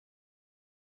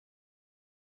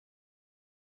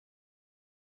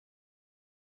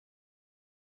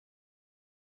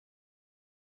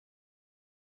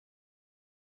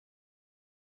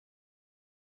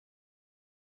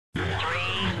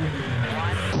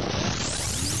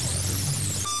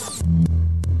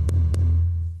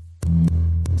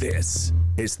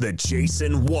is the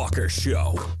Jason Walker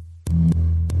Show.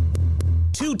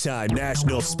 Two-time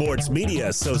National Sports Media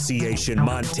Association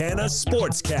Montana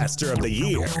Sportscaster of the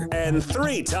Year and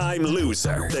three-time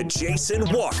loser, the Jason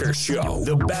Walker Show.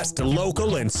 The best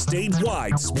local and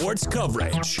statewide sports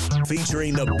coverage,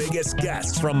 featuring the biggest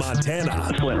guests from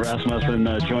Montana. Flint Rasmussen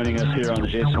joining us here on the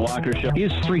Jason Walker Show.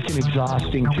 He's freaking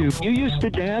exhausting, too. You used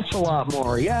to dance a lot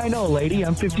more. Yeah, I know, lady.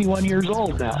 I'm 51 years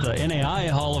old now. The NAI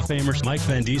Hall of Famer Mike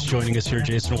Van Diest joining us here,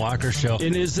 Jason Walker Show.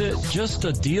 And is it just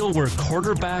a deal where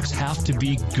quarterbacks have to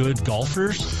be good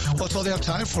golfers? Well, that's all they have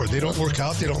time for. They don't work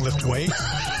out. They don't lift weights.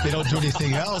 They don't do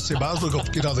anything else. They might as well go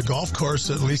get on the golf course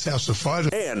and at least have some fun.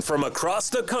 And from across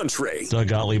the country, Doug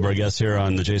Gottlieb, our guest here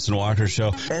on the Jason Walker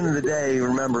Show. End of the day,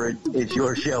 remember, it's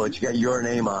your show. It's got your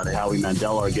name on it. Howie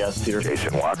Mandel, our guest here.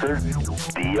 Jason Walker,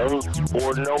 deal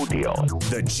or no deal?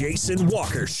 The Jason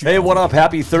Walker Show. Hey, what up?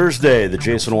 Happy Thursday. The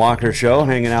Jason Walker Show,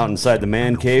 hanging out inside the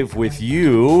man cave with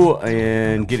you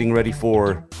and getting ready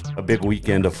for a big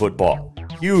weekend of football.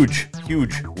 Huge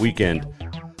weekend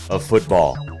of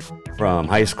football from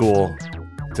high school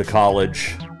to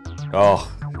college.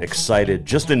 Oh, excited.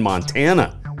 Just in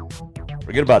Montana.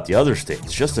 Forget about the other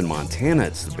states. Just in Montana,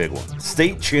 it's the big one.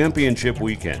 State championship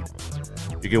weekend.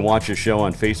 You can watch the show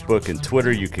on Facebook and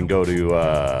Twitter. You can go to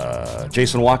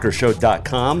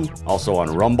jasonwalkershow.com, also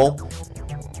on Rumble,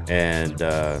 and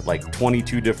like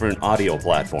 22 different audio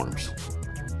platforms,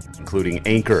 including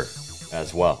Anchor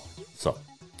as well. So,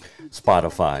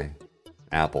 Spotify,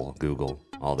 Apple, Google,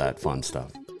 all that fun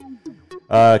stuff.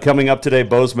 Coming up today,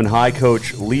 Bozeman High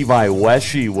coach Levi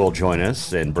Wesche will join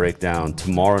us and break down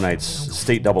tomorrow night's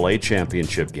State AA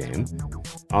championship game.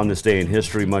 On this day in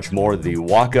history, much more. The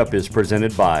walk-up is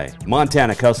presented by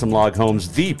Montana Custom Log Homes,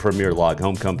 the premier log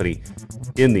home company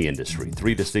in the industry.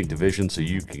 3 distinct divisions so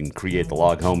you can create the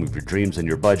log home of your dreams and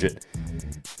your budget.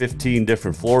 15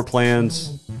 different floor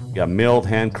plans. You got milled,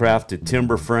 handcrafted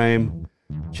timber frame.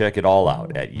 Check it all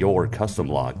out at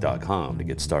yourcustomlog.com to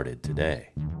get started today.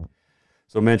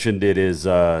 So mentioned it is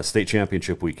state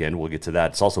championship weekend. We'll get to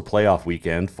that. It's also playoff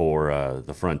weekend for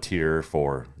the Frontier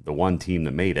for the one team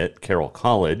that made it. Carroll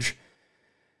College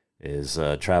is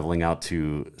traveling out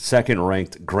to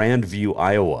second-ranked Grandview,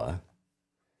 Iowa.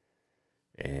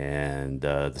 And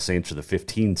the Saints are the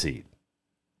 15 seed.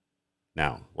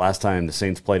 Now, last time the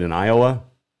Saints played in Iowa,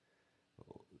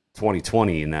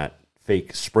 2020 in that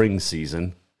fake spring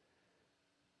season,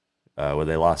 where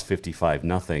they lost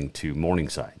 55-0 to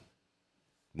Morningside.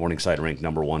 Morningside ranked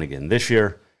number 1 again this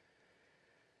year.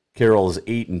 Carroll is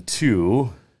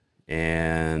 8-2,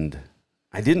 and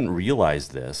I didn't realize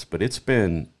this, but it's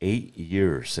been 8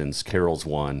 years since Carroll's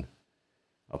won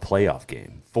a playoff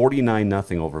game.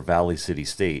 49-0 over Valley City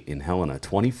State in Helena,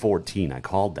 2014. I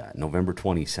called that, November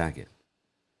 22nd.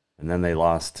 And then they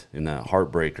lost in a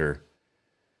heartbreaker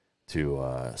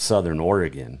to Southern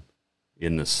Oregon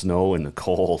in the snow and the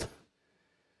cold.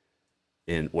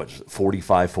 In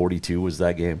 45-42 was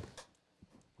that game.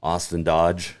 Austin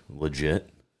Dodge, legit.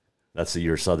 That's the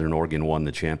year Southern Oregon won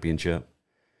the championship.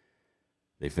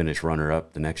 They finished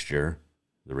runner-up the next year.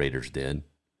 The Raiders did.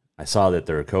 I saw that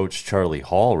their coach, Charlie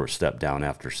Hall, stepped down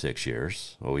after 6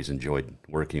 years. Always enjoyed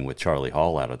working with Charlie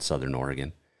Hall out at Southern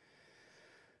Oregon.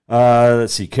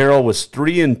 Let's see. Carroll was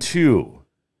 3-2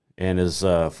 and is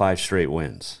 5 straight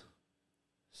wins.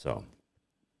 So,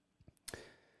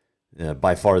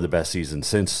 by far the best season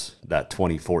since that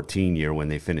 2014 year when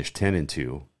they finished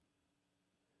 10-2.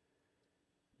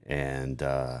 And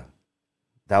that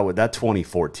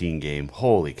 2014 game,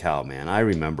 holy cow, man, I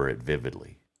remember it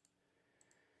vividly.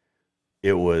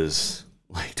 It was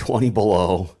like 20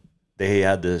 below. They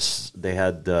had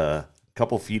a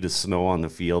couple feet of snow on the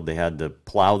field. They had to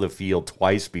plow the field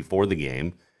twice before the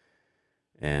game,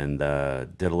 and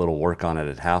did a little work on it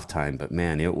at halftime. But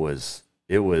man, it was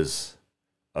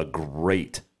a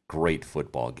great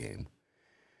football game.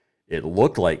 It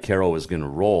looked like Carroll was going to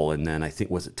roll, and then I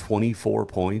think, was it 24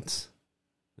 points?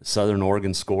 Southern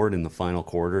Oregon scored in the final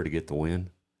quarter to get the win.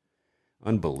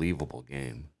 Unbelievable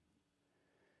game.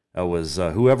 That was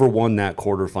whoever won that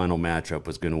quarterfinal matchup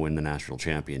was going to win the national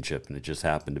championship, and it just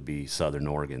happened to be Southern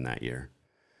Oregon that year.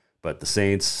 But the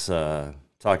Saints,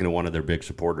 talking to one of their big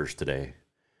supporters today,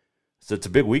 so it's a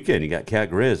big weekend. You got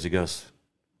Cat-Griz. He goes,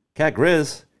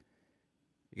 Cat-Griz,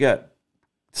 you got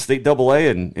State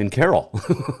AA in Carroll.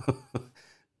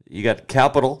 You got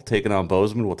Capital taking on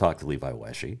Bozeman. We'll talk to Levi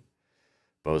Wesche,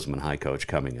 Bozeman High coach,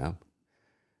 coming up.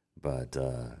 But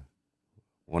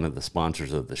one of the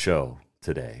sponsors of the show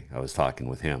today, I was talking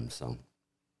with him. So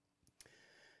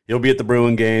he'll be at the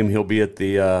Bruin game. He'll be at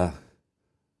the, well,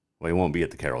 he won't be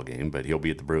at the Carroll game, but he'll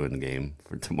be at the Bruin game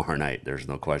for tomorrow night. There's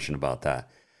no question about that.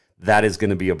 that is going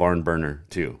to be a barn burner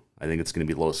too. I think it's going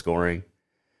to be low scoring.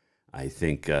 I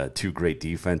think two great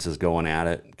defenses going at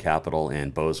it, Capital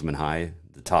and Bozeman High,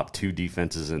 the top two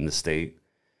defenses in the state.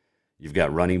 You've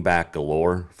got running back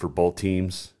galore for both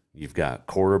teams. You've got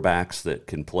quarterbacks that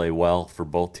can play well for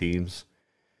both teams.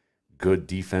 Good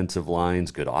defensive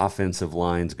lines, good offensive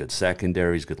lines, good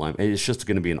secondaries, good line. It's just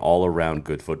going to be an all-around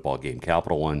good football game.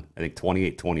 Capital won, I think,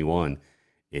 28-21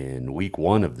 in week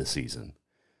 1 of the season.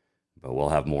 But we'll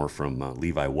have more from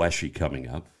Levi Wesche coming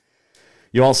up.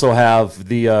 You also have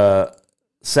the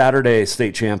Saturday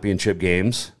state championship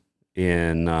games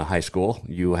in high school.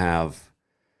 You have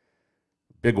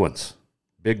big ones,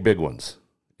 big ones.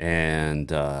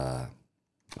 And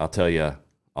I'll tell you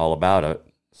all about it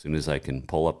as soon as I can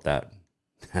pull up that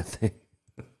thing.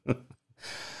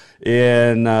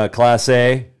 In Class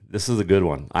A, this is a good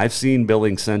one. I've seen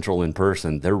Billings Central in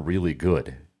person. They're really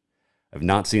good. I've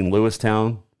not seen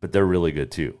Lewistown, but they're really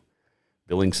good too.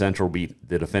 Billings Central beat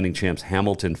the defending champs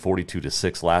Hamilton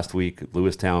 42-6 last week.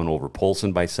 Lewistown over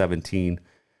Polson by 17.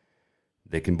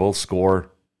 They can both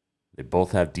score. They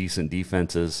both have decent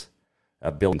defenses.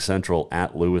 Billings Central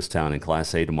at Lewistown in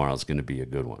Class A tomorrow is going to be a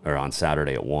good one, or on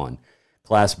Saturday at 1.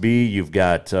 Class B, you've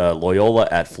got Loyola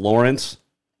at Florence.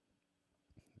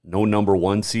 No number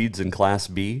 1 seeds in Class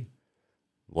B.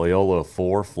 Loyola a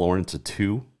 4, Florence a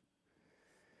 2.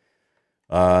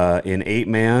 In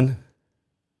 8-man,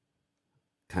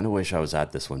 kind of wish I was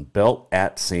at this one. Belt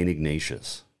at St.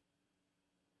 Ignatius.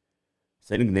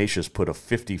 St. Ignatius put a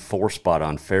 54 spot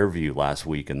on Fairview last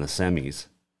week in the semis.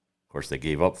 Of course, they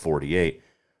gave up 48.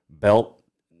 Belt,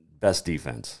 best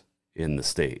defense in the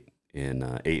state in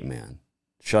 8-man.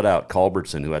 Shut out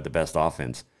Culbertson, who had the best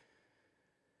offense.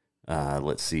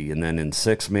 Let's see. And then in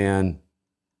 6-man,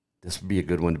 this would be a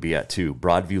good one to be at too.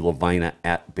 Broadview Lavina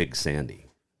at Big Sandy.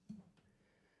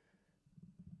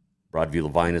 Broadview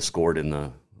Lavina scored in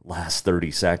the last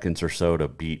 30 seconds or so to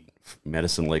beat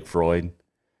Medicine Lake Freud,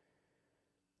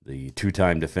 the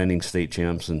 2-time defending state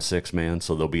champs in 6-man.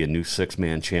 So there'll be a new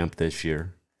 6-man champ this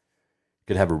year.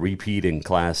 Could have a repeat in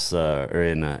class or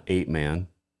in 8-man.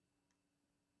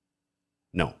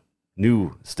 No,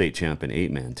 new state champ in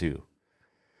 8-man too.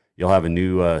 You'll have a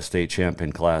new state champ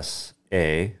in Class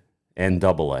A and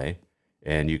AA,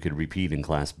 and you could repeat in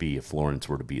Class B if Florence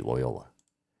were to beat Loyola.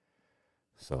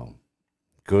 So,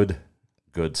 good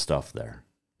stuff there.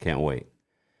 Can't wait.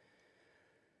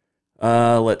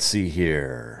 Let's see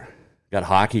here. Got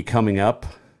hockey coming up.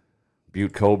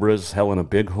 Butte Cobras, Helena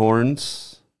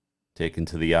Bighorns, taken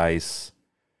to the ice.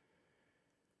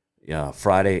 Yeah,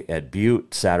 Friday at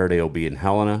Butte. Saturday will be in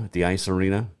Helena at the Ice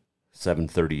Arena.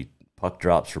 7:30 puck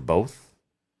drops for both.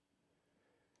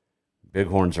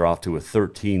 Bighorns are off to a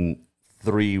 13-3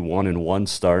 1-1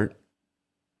 start.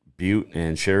 Butte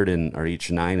and Sheridan are each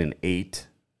 9-8-1.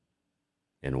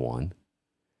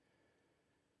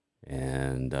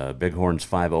 And Bighorns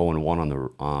 5-0-1 on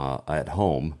the at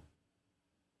home,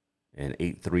 and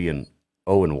 8-3-0-1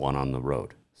 on the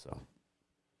road. So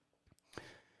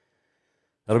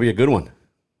that'll be a good one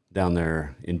down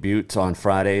there in Butte on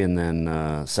Friday, and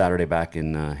then Saturday back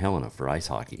in Helena for ice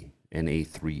hockey and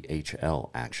A3HL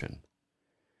action.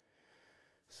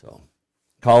 So,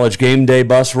 college game day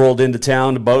bus rolled into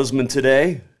town to Bozeman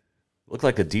today. Looked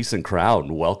like a decent crowd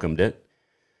and welcomed it.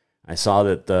 I saw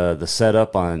that the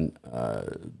setup on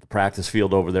the practice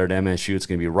field over there at MSU, it's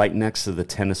going to be right next to the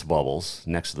tennis bubbles,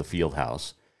 next to the field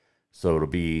house. So it'll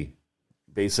be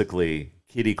basically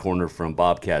kitty corner from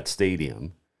Bobcat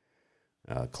Stadium,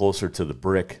 closer to the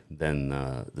brick than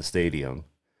the stadium.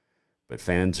 But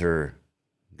fans are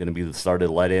going to be started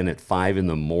to let in at 5 in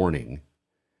the morning,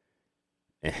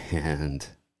 and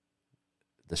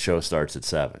the show starts at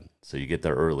 7. So you get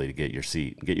there early to get your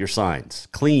seat and get your signs.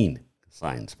 Clean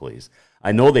signs, please.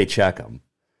 I know they check them.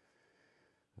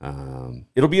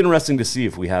 It'll be interesting to see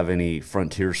if we have any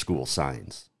Frontier School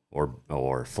signs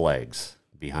or flags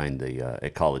behind the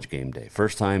at college game day.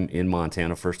 First time in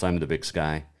Montana, first time in the Big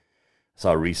Sky.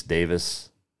 Saw Reese Davis,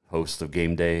 host of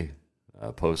Game Day,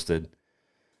 posted.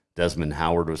 Desmond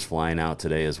Howard was flying out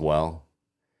today as well.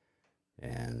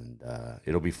 And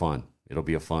it'll be fun. It'll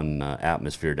be a fun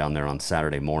atmosphere down there on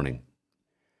Saturday morning.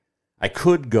 I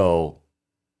could go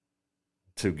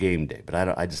to Game Day, but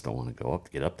I just don't want to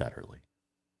get up that early,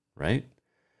 right?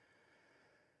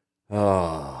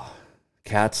 Oh,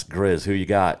 Cat-Griz, who you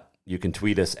got? You can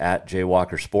tweet us at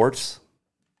JWalkerSports.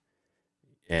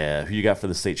 Who you got for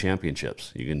the state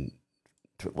championships? You can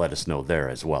let us know there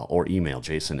as well, or email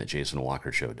Jason at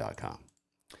jasonwalkershow.com.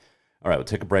 All right, we'll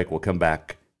take a break. We'll come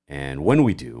back, and when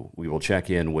we do, we will check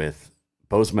in with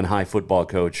Bozeman High football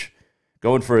coach,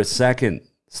 going for his second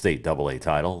state AA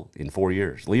title in 4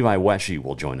 years. Levi Wesche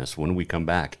will join us when we come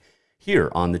back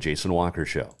here on the Jason Walker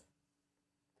Show.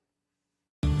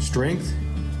 Strength,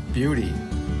 beauty,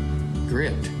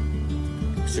 grit,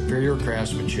 superior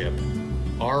craftsmanship.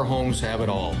 Our homes have it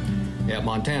all. At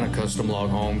Montana Custom Log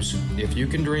Homes, if you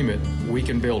can dream it, we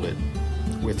can build it.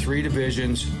 With 3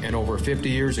 divisions and over 50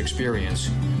 years experience,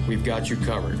 we've got you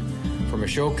covered. From a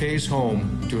showcase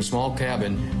home to a small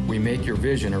cabin, we make your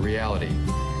vision a reality.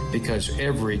 Because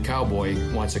every cowboy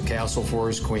wants a castle for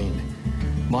his queen.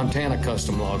 Montana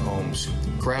Custom Log Homes,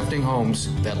 crafting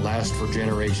homes that last for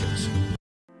generations.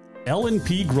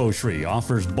 L&P Grocery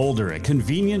offers Boulder a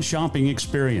convenient shopping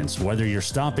experience, whether you're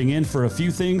stopping in for a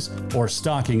few things or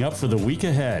stocking up for the week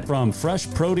ahead. From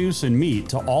fresh produce and meat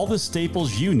to all the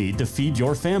staples you need to feed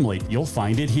your family, you'll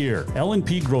find it here.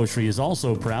 L&P Grocery is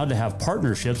also proud to have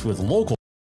partnerships with local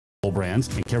brands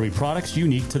and carry products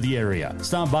unique to the area.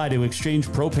 Stop by to exchange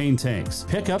propane tanks,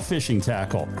 pick up fishing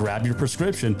tackle, grab your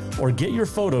prescription, or get your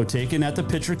photo taken at the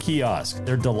Pitcher Kiosk.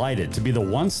 They're delighted to be the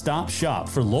one-stop shop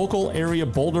for local area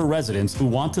Boulder residents who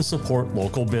want to support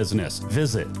local business.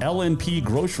 Visit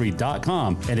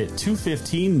lnpgrocery.com and at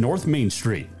 215 North Main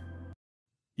Street.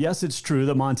 Yes, it's true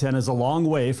that Montana is a long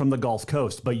way from the Gulf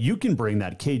Coast, but you can bring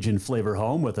that Cajun flavor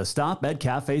home with a stop at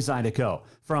Cafe Zydeco.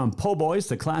 From po' boys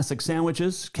to classic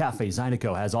sandwiches, Cafe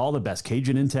Zydeco has all the best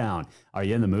Cajun in town. Are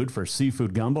you in the mood for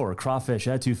seafood gumbo or crawfish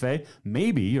etouffee?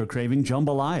 Maybe you're craving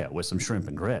jambalaya with some shrimp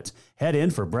and grits. Head in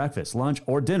for breakfast, lunch,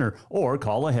 or dinner, or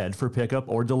call ahead for pickup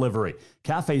or delivery.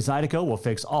 Cafe Zydeco will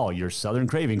fix all your southern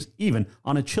cravings, even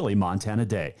on a chilly Montana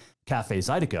day. Cafe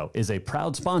Zydeco is a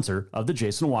proud sponsor of The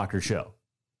Jason Walker Show.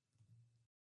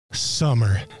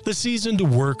 Summer, the season to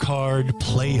work hard,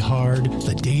 play hard.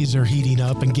 The days are heating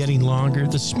up and getting longer.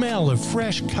 The smell of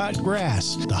fresh cut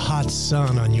grass, the hot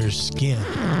sun on your skin.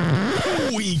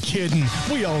 We kidding.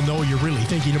 We all know you're really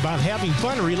thinking about having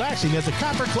fun and relaxing at the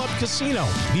Copper Club Casino.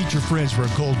 Meet your friends for a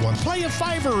cold one. Play a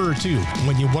 $5 or two.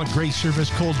 When you want great service,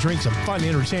 cold drinks, and fun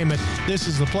entertainment, this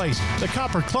is the place. The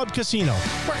Copper Club Casino,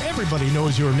 where everybody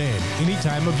knows your name any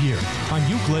time of year. On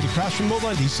Euclid across from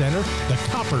Molendi Center, the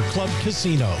Copper Club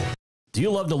Casino. Do you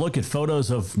love to look at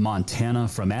photos of Montana,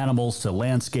 from animals to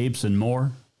landscapes and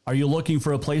more? Are you looking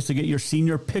for a place to get your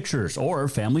senior pictures or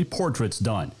family portraits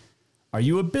done? Are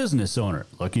you a business owner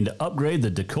looking to upgrade the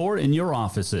decor in your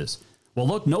offices? Well,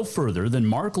 look no further than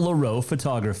Mark LaRoe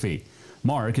Photography.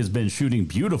 Mark has been shooting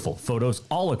beautiful photos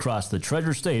all across the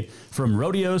Treasure State, from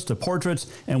rodeos to portraits,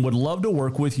 and would love to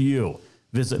work with you.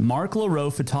 Visit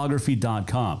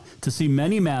marklaroephotography.com to see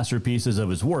many masterpieces of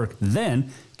his work, then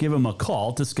give him a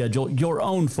call to schedule your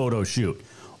own photo shoot.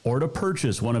 Or to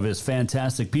purchase one of his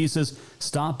fantastic pieces,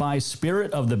 stop by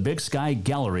Spirit of the Big Sky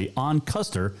Gallery on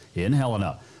Custer in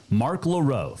Helena.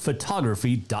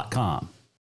 marklaroephotography.com.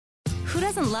 Who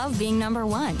doesn't love being number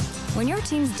one? When your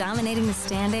team's dominating the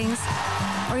standings,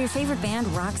 or your favorite band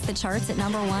rocks the charts at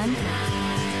number one,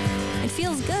 it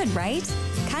feels good, right?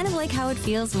 Kind of like how it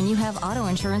feels when you have auto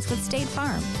insurance with State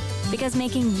Farm. Because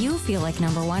making you feel like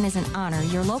number one is an honor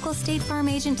your local State Farm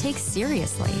agent takes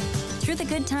seriously. Through the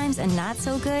good times and not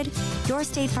so good, your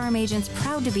State Farm agent's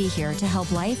proud to be here to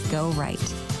help life go right.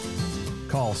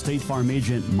 Call State Farm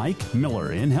agent Mike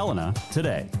Miller in Helena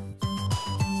today.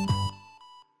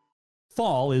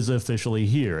 Fall is officially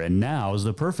here, and now is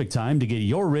the perfect time to get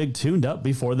your rig tuned up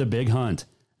before the big hunt.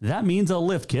 That means a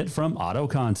lift kit from Auto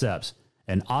Concepts.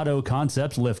 An Auto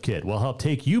Concepts lift kit will help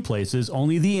take you places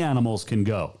only the animals can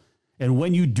go. And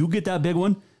when you do get that big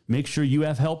one, make sure you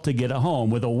have help to get it home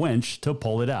with a winch to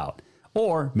pull it out.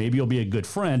 Or maybe you'll be a good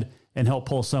friend and help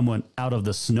pull someone out of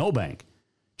the snowbank.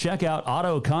 Check out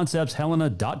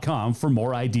AutoConceptsHelena.com for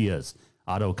more ideas.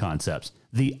 Auto Concepts,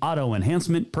 the auto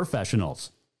enhancement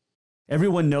professionals.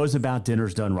 Everyone knows about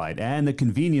Dinners Done Right and the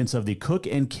convenience of the cook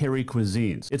and carry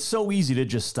cuisines. It's so easy to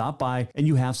just stop by and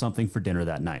you have something for dinner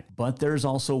that night. But there's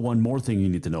also one more thing you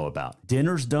need to know about.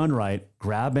 Dinners Done Right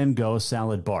Grab and Go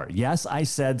Salad Bar. Yes, I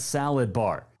said salad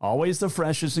bar. Always the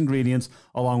freshest ingredients,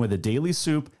 along with a daily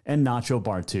soup and nacho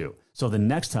bar too. So the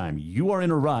next time you are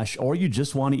in a rush or you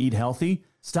just want to eat healthy,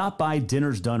 stop by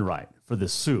Dinners Done Right for the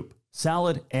soup,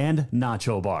 salad, and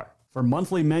nacho bar. For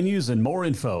monthly menus and more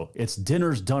info, it's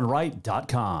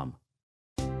dinnersdoneright.com.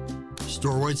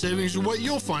 Store-wide savings are what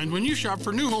you'll find when you shop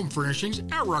for new home furnishings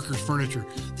at Rucker's Furniture.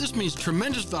 This means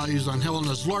tremendous values on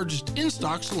Helena's largest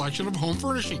in-stock selection of home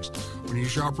furnishings. When you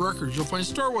shop Rucker's, you'll find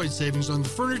store-wide savings on the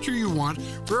furniture you want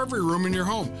for every room in your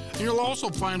home. And you'll also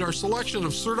find our selection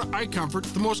of Serta iComfort,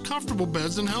 the most comfortable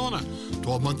beds in Helena.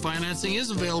 12-month financing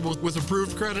is available with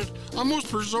approved credit on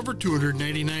most purchases over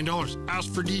 $289.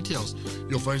 Ask for details.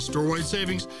 You'll find store-wide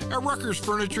savings at Rucker's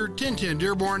Furniture, 1010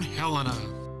 Dearborn, Helena.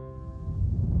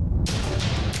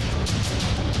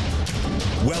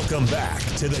 Welcome back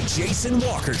to the Jason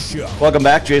Walker Show. Welcome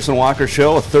back, Jason Walker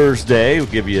Show. A Thursday.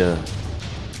 We'll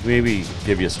maybe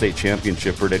give you a state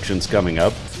championship predictions coming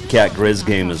up. Cat-Griz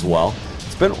game as well.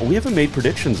 We haven't made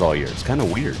predictions all year. It's kind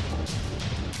of weird.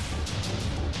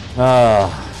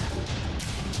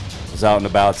 Was out and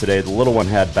about today. The little one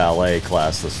had ballet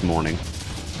class this morning.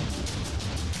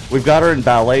 We've got her in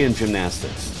ballet and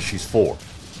gymnastics. She's 4.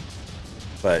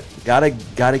 But gotta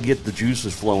get the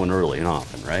juices flowing early and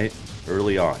often, right?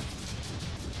 Early on.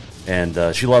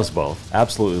 And she loves both.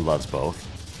 Absolutely loves both.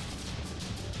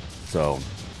 So,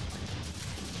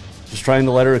 just trying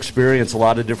to let her experience a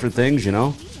lot of different things, you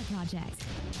know?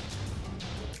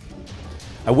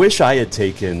 I wish I had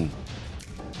taken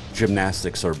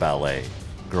gymnastics or ballet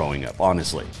growing up,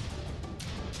 honestly.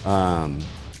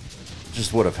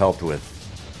 Just would have helped with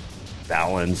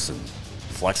balance and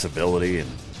flexibility and,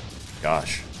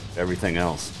 gosh, everything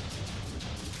else.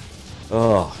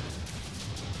 Oh.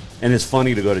 And it's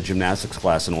funny to go to gymnastics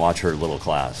class and watch her little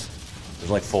class.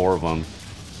 There's like 4 of them.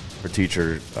 Her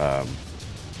teacher,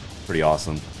 pretty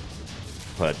awesome.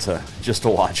 But just to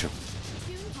watch them,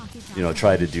 you know,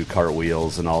 try to do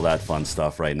cartwheels and all that fun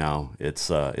stuff right now, it's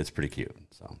pretty cute.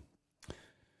 So,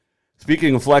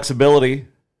 speaking of flexibility,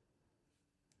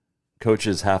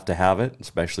 coaches have to have it,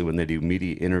 especially when they do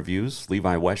media interviews.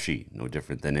 Levi Wesche, no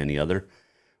different than any other.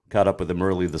 Caught up with him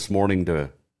early this morning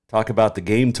to talk about the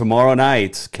game tomorrow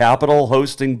night. Capital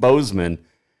hosting Bozeman.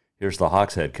 Here's the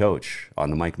Hawks head coach on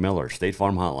the Mike Miller State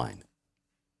Farm Hotline.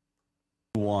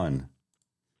 1.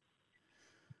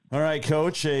 All right,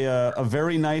 Coach, a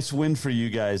very nice win for you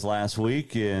guys last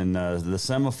week in the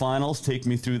semifinals. Take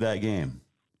me through that game.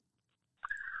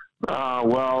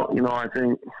 Well, you know, I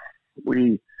think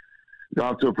we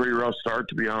got off to a pretty rough start,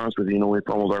 to be honest with you. You know, we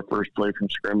fumbled our first play from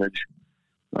scrimmage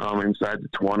inside the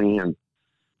 20, and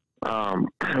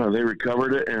they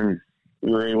recovered it, and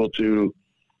we were able to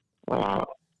kind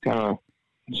of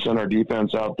send our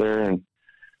defense out there, and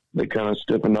they kind of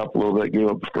stiffened up a little bit, gave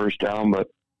up the first down, but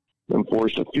then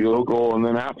forced a field goal. And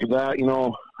then after that, you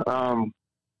know, a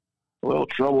little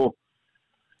trouble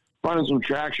finding some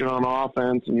traction on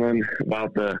offense. And then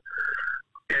about the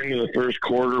end of the first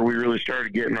quarter, we really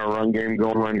started getting our run game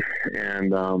going.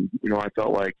 And, you know, I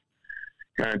felt like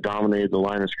kind of dominated the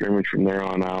line of scrimmage from there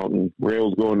on out. And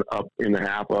Rails going up in the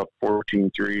half, up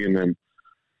 14-3, and then,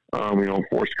 you know,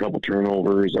 forced a couple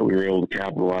turnovers that we were able to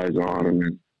capitalize on. And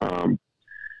then,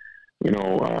 you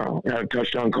know, had a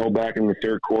touchdown call back in the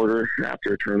third quarter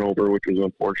after a turnover, which was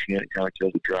unfortunate. It kind of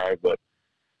killed the drive, but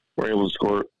we're able to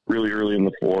score really early in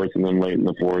the fourth and then late in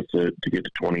the fourth to get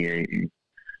to 28. And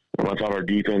I thought our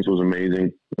defense was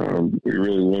amazing. We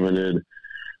really limited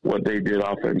what they did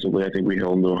offensively. I think we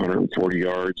held them to 140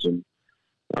 yards, and,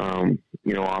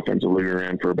 you know, offensively we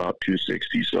ran for about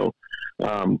 260. So,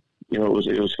 you know,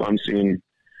 it was fun seeing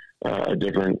a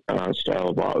different style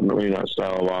of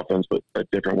offense, but a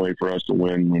different way for us to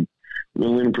win. We've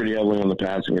been leaning pretty heavily on the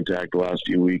passing attack the last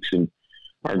few weeks, and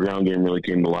our ground game really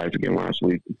came to life again last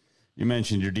week. You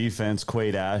mentioned your defense.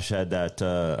 Quade Ash had that,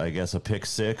 I guess, a pick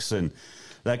 6, and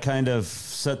that kind of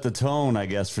set the tone, I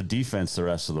guess, for defense the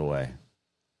rest of the way.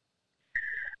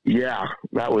 Yeah,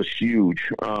 that was huge.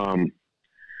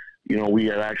 You know, we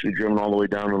had actually driven all the way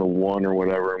down to the 1 or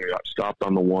whatever, and we got stopped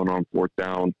on the 1 on 4th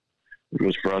down. It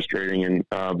was frustrating, and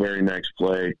very next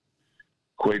play,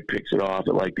 Quade picks it off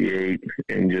at like the 8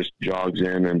 and just jogs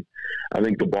in. And I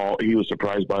think he was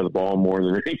surprised by the ball more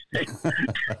than anything.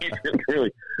 He didn't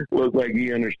really look like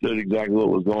he understood exactly what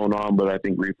was going on, but I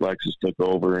think reflexes took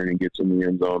over and he gets in the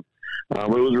end zone. But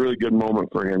it was a really good moment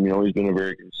for him. You know, he's been a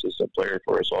very consistent player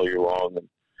for us all year long. And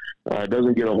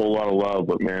doesn't get a whole lot of love,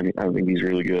 but, man, I think he's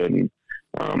really good,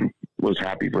 and was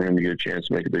happy for him to get a chance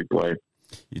to make a big play.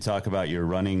 You talk about your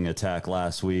running attack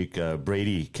last week,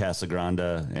 Brady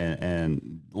Casagranda,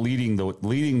 and leading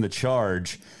the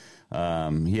charge.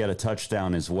 He had a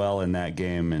touchdown as well in that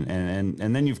game,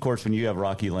 and then of course when you have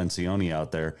Rocky Lencioni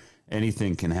out there,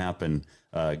 anything can happen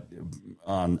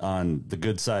on the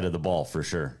good side of the ball for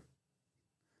sure.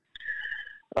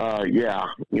 Yeah,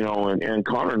 you know, and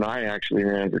Connor and I actually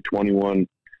ran for 21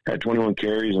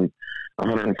 carries and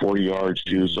 140 yards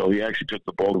too. So he actually took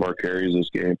the bulk of our carries this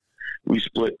game. We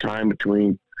split time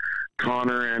between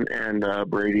Connor and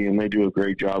Brady, and they do a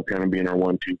great job kind of being our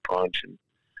 1-2 punch. And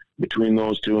between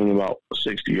those two and about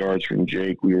 60 yards from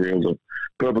Jake, we were able to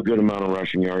put up a good amount of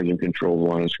rushing yards and control the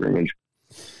line of scrimmage.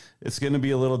 It's going to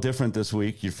be a little different this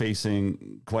week. You're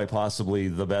facing quite possibly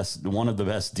one of the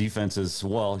best defenses.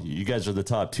 Well, you guys are the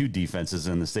top 2 defenses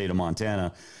in the state of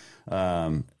Montana.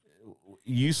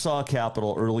 You saw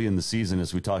Capital early in the season,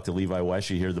 as we talked to Levi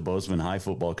Wesche here, the Bozeman High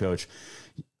football coach.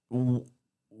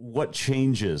 what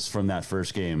changes from that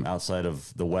first game outside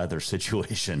of the weather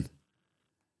situation?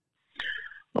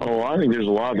 Oh, I think there's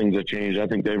a lot of things that changed. I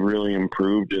think they've really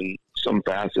improved in some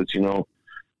facets.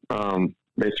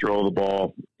 They throw the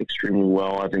ball extremely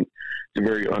well. I think it's a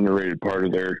very underrated part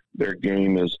of their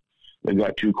game is they've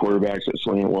got two quarterbacks that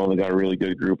sling it well. They got a really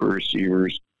good group of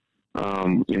receivers. The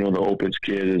Opitz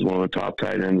kid is one of the top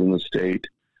tight ends in the state,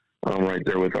 right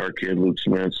there with our kid, Luke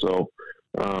Smith. So,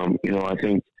 I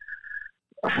think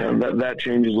that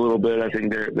changes a little bit. I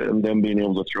think them being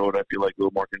able to throw it, I feel like, a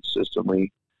little more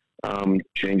consistently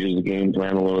changes the game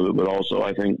plan a little bit. But also,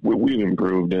 I think we've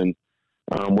improved, and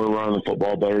we're running the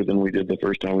football better than we did the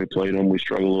first time we played them. We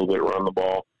struggled a little bit running the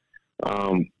ball.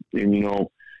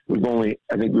 We've only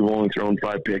thrown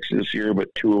 5 picks this year,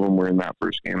 but 2 of them were in that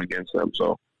first game against them.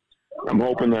 So I'm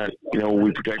hoping that,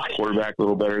 we protect the quarterback a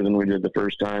little better than we did the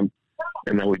first time,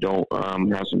 and that we don't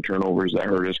have some turnovers that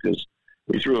hurt us, because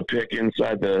we threw a pick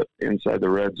inside the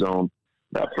red zone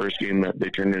that first game that they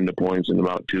turned into points in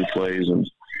about 2 plays, and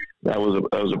that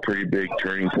was a pretty big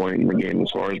turning point in the game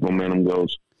as far as momentum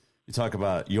goes. You talk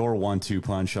about your 1-2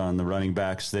 punch on the running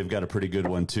backs. They've got a pretty good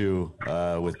one too,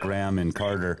 with Graham and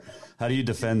Carter. How do you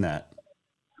defend that?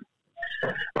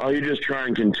 Oh, you just try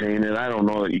and contain it. I don't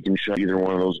know that you can shut either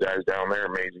one of those guys down. They're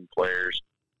amazing players.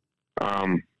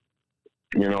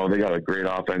 They got a great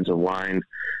offensive line.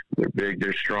 They're big.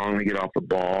 They're strong. They get off the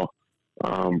ball.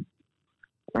 I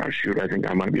think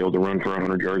I might be able to run for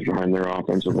 100 yards behind their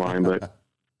offensive line. But,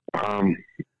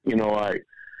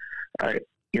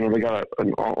 they got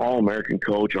an All-American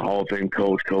coach, a Hall of Fame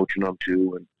coach coaching them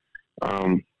too.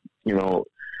 And,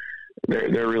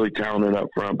 they're really talented up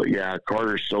front. But, yeah,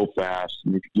 Carter's so fast.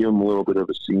 And if you give him a little bit of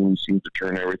a seam, he seems to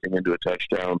turn everything into a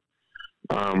touchdown.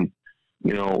 The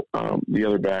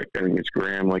other back, I think it's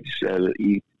Graham, like you said,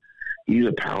 he's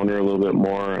a pounder a little bit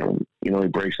more. He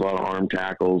breaks a lot of arm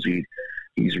tackles.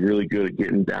 He's really good at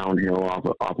getting downhill off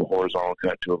a horizontal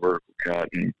cut to a vertical cut.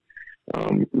 And,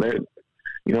 and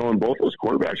both those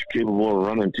quarterbacks are capable of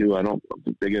running too. I don't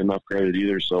think they get enough credit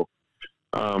either. So,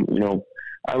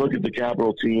 I look at the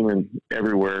Capital team and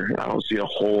everywhere, I don't see a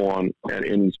hole at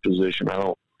any position.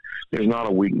 There's not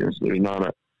a weakness. There's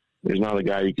not a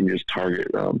guy you can just target.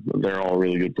 They're all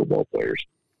really good football players.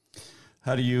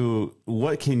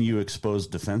 What can you expose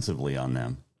defensively on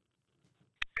them?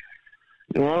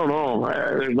 I don't know.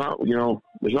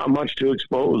 There's not much to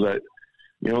expose.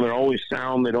 They're always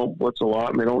sound. They don't blitz a lot,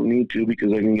 and they don't need to,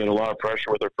 because they can get a lot of pressure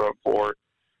with their front four.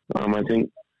 I think,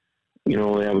 they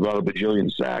have about a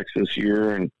bajillion sacks this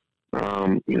year, and,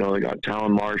 they got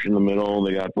Talon Marsh in the middle.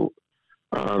 They got the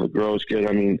Gross kid.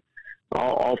 I mean,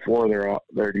 all 4 of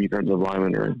their defensive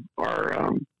linemen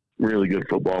are really good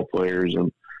football players,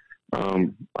 and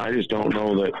I just don't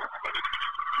know that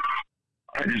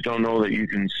you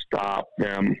can stop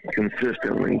them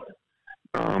consistently.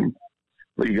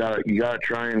 But you gotta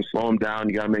try and slow them down.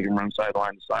 You gotta make them run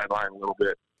sideline to sideline a little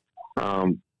bit.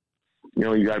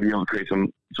 You gotta be able to create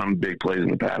some big plays in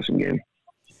the passing game.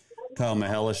 Kyle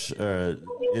Mahelish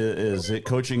is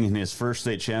coaching in his first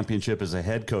state championship as a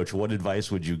head coach. What advice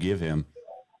would you give him?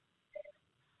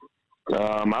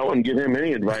 I wouldn't give him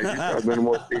any advice. He's probably been in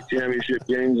more state championship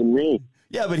games than me.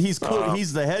 Yeah, but he's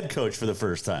the head coach for the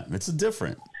first time. It's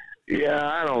different. Yeah,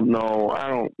 I don't know. I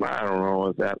don't know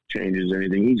if that changes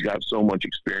anything. He's got so much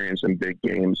experience in big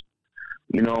games,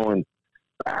 and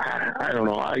I don't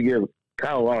know. I give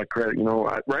Kyle a lot of credit.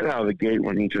 Right out of the gate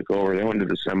when he took over, they went to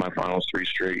the semifinals 3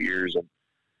 straight years,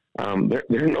 and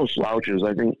they're no slouches.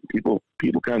 I think people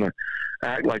kind of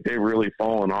act like they've really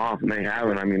fallen off, and they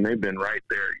haven't. I mean, they've been right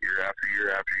there year after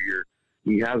year after year.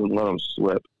 He hasn't let them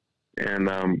slip, and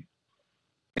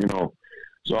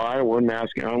So I wouldn't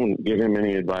ask him. I wouldn't give him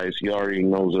any advice. He already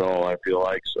knows it all, I feel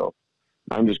like. So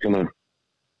I'm gonna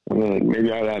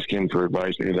maybe I'd ask him for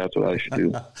advice. Maybe that's what I should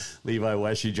do. Levi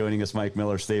Wesche joining us, Mike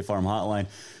Miller, State Farm Hotline.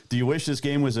 Do you wish this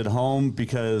game was at home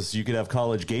because you could have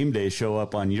College Game Day show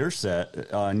up on your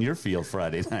field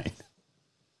Friday night?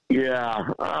 Yeah,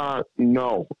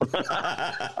 no.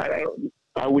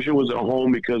 I wish it was at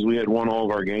home because we had won all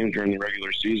of our games during the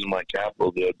regular season like Capital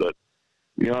did. But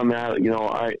beyond that,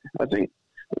 I think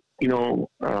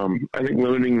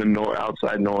limiting the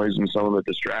outside noise and some of the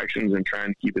distractions and trying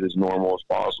to keep it as normal as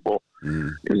possible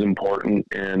is important.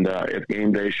 And if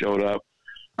game day showed up,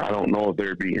 I don't know if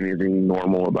there'd be anything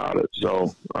normal about it.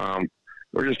 So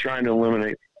we're just trying to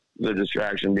eliminate the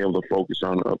distraction and be able to focus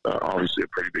on obviously a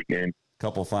pretty big game.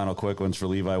 Couple final quick ones for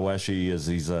Levi Wesche as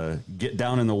he's get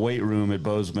down in the weight room at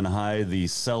Bozeman High, the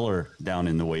cellar down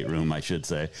in the weight room, I should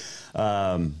say.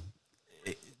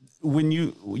 When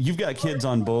you've got kids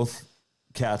on both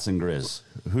Cats and Griz,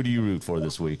 who do you root for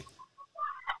this week?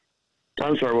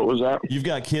 I'm sorry, what was that? You've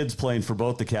got kids playing for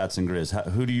both the Cats and Griz.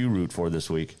 Who do you root for this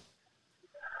week?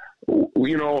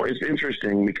 You know, it's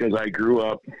interesting because I grew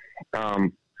up, I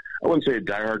wouldn't say a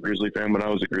diehard Grizzly fan, but I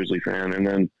was a Grizzly fan. And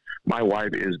then my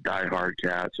wife is diehard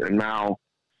Cats. And now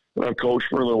I've coached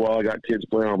for a little while. I got kids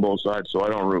playing on both sides, so I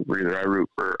don't root for either. I root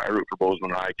for Bozeman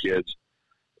High kids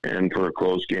and for a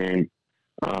close game.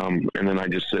 And then I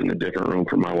just sit in a different room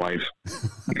for my wife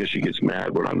because she gets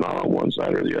mad when I'm not on one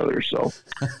side or the other. So,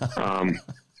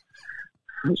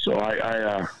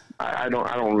 I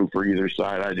don't root for either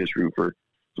side. I just root for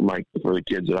the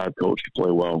kids that I've coached to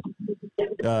play well.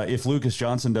 If Lucas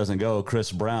Johnson doesn't go,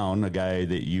 Chris Brown, a guy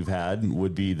that you've had,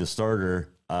 would be the starter.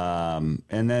 And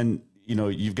then, you know,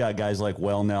 you've got guys like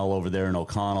Wellnell over there and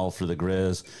O'Connell for the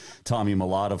Griz, Tommy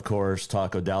Millott, of course,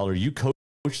 Taco Dowler. You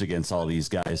coached against all these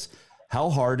guys. How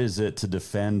hard is it to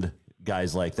defend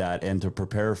guys like that and to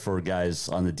prepare for guys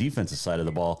on the defensive side of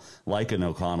the ball like an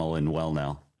O'Connell and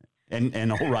Wellnell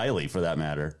and O'Reilly for that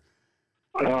matter?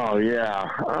 Oh yeah.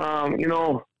 You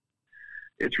know,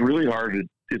 it's really hard.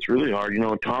 You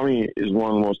know, Tommy is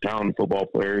one of the most talented football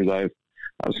players I've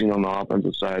seen on the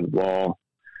offensive side of the ball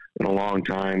in a long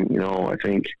time. You know, I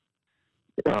think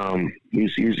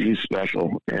he's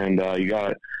special, and you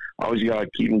gotta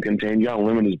keep him contained. You gotta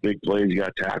limit his big plays. You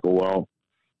gotta tackle well,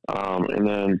 and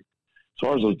then as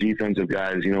far as those defensive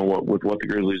guys, you know, what the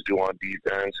Grizzlies do on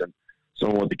defense and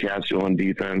some of what the Cats do on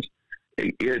defense.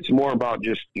 It's more about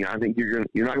just, you know, I think you're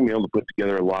not gonna be able to put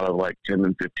together a lot of like 10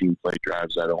 and 15 play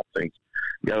drives. I don't think.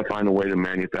 You got to find a way to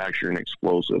manufacture an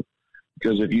explosive,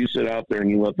 because if you sit out there and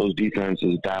you let those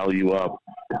defenses dial you up,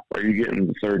 or you get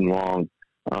into third and long,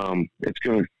 it's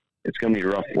gonna be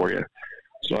rough for you.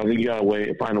 So I think you got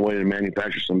to find a way to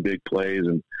manufacture some big plays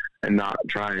and not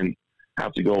try and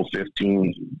have to go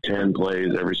 15, 10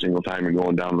 plays every single time you're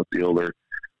going down the field, or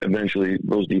eventually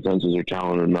those defenses are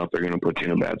talented enough they're going to put you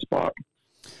in a bad spot.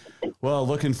 Well,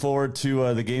 looking forward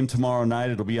to the game tomorrow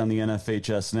night. It'll be on the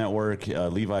NFHS network.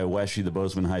 Levi Wesche, the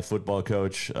Bozeman High football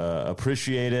coach,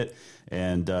 appreciate it.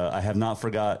 And I have not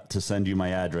forgot to send you my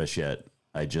address yet.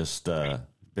 I just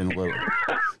been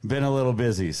a little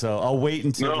busy, so I'll wait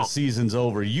until the season's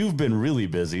over. You've been really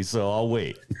busy, so I'll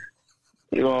wait.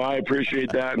 You know, I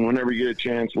appreciate that, and whenever you get a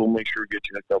chance, we'll make sure to get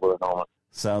you a couple of helmet.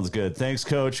 Sounds good. Thanks,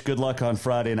 Coach. Good luck on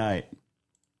Friday night.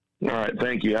 All right,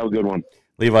 thank you. Have a good one.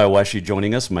 Levi Wesche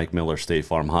joining us, Mike Miller State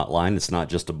Farm Hotline. It's not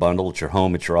just a bundle. It's your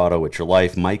home, it's your auto, it's your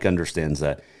life. Mike understands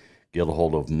that. Get a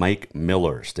hold of Mike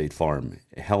Miller State Farm,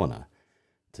 Helena,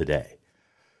 today.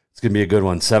 It's going to be a good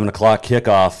one. 7 o'clock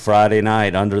kickoff Friday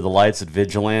night under the lights at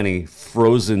Vigilante,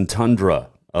 frozen tundra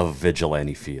of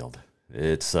Vigilante Field.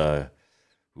 It's, and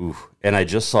I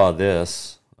just saw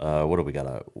this. What do we got?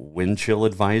 A wind chill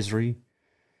advisory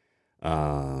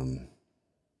tonight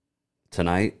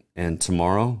and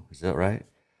tomorrow. Is that right?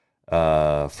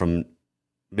 From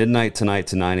midnight tonight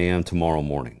to 9 a.m. tomorrow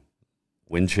morning.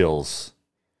 Wind chills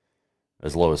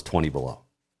as low as 20 below.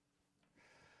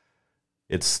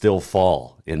 It's still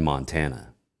fall in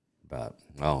Montana. But,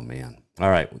 oh, man. All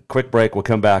right, quick break. We'll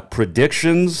come back.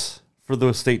 Predictions for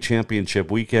the state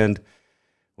championship weekend.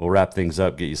 We'll wrap things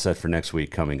up, get you set for next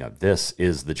week coming up. This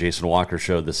is the Jason Walker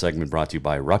Show. This segment brought to you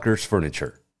by Rucker's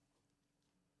Furniture.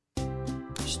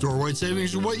 Store-wide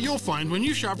savings are what you'll find when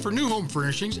you shop for new home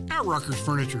furnishings at Rucker's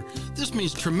Furniture. This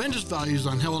means tremendous values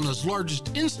on Helena's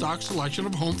largest in-stock selection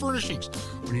of home furnishings.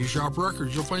 When you shop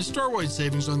Rucker's, you'll find store-wide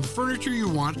savings on the furniture you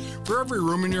want for every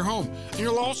room in your home. And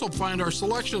you'll also find our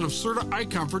selection of Serta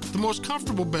iComfort, the most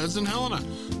comfortable beds in Helena.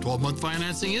 12-month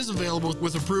financing is available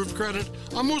with approved credit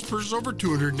on most purchases over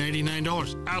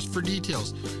 $289. Ask for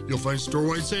details. You'll find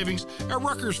store-wide savings at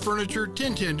Rucker's Furniture,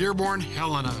 1010 Dearborn,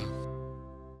 Helena.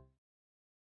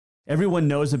 Everyone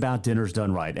knows about Dinners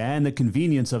Done Right and the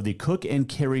convenience of the cook and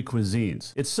carry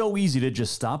cuisines. It's so easy to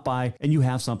just stop by and you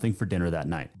have something for dinner that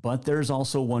night. But there's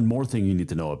also one more thing you need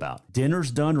to know about.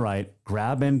 Dinners Done Right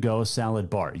Grab and Go Salad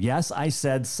Bar. Yes, I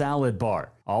said salad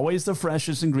bar. Always the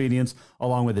freshest ingredients,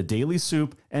 along with a daily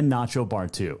soup and nacho bar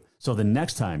too. So the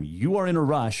next time you are in a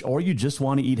rush or you just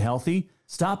want to eat healthy,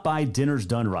 stop by Dinners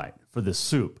Done Right for the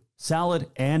soup, salad,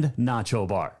 and nacho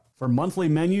bar. For monthly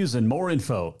menus and more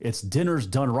info, it's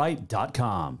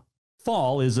dinnersdoneright.com.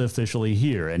 Fall is officially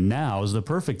here, and now is the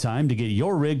perfect time to get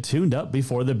your rig tuned up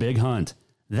before the big hunt.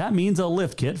 That means a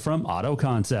lift kit from Auto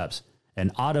Concepts. An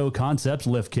Auto Concepts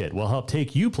lift kit will help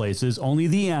take you places only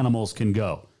the animals can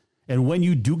go. And when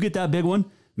you do get that big one,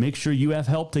 make sure you have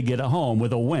help to get it home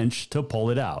with a winch to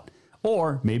pull it out.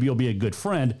 Or maybe you'll be a good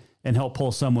friend and help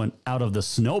pull someone out of the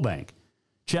snowbank.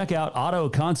 Check out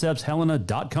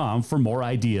AutoConceptsHelena.com for more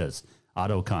ideas.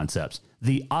 Auto Concepts,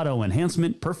 the auto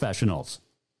enhancement professionals.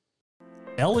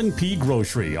 L&P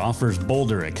Grocery offers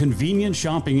Boulder a convenient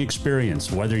shopping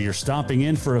experience, whether you're stopping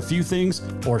in for a few things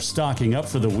or stocking up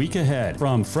for the week ahead.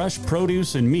 From fresh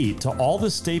produce and meat to all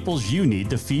the staples you need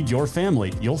to feed your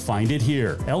family, you'll find it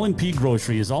here. L&P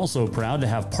Grocery is also proud to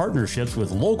have partnerships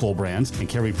with local brands and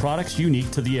carry products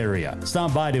unique to the area.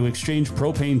 Stop by to exchange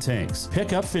propane tanks,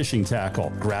 pick up fishing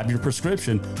tackle, grab your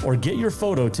prescription, or get your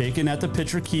photo taken at the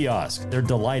Pitcher Kiosk. They're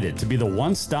delighted to be the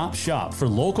one-stop shop for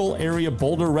local area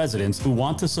Boulder residents who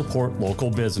want to support local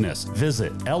business.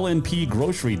 Visit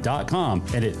lnpgrocery.com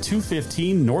and at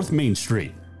 215 North Main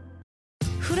Street.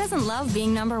 Who doesn't love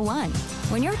being number one?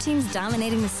 When your team's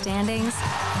dominating the standings,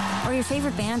 or your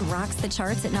favorite band rocks the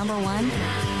charts at number one,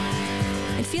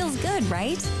 it feels good,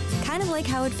 right? Kind of like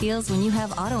how it feels when you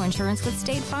have auto insurance with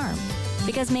State Farm.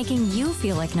 Because making you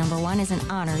feel like number one is an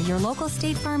honor your local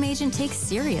State Farm agent takes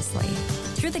seriously.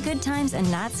 Through the good times and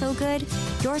not so good,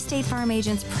 your State Farm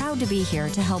agent's proud to be here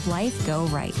to help life go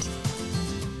right.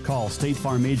 Call State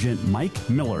Farm agent Mike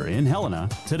Miller in Helena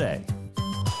today.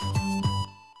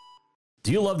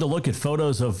 Do you love to look at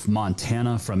photos of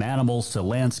Montana, from animals to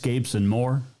landscapes and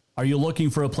more? Are you looking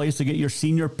for a place to get your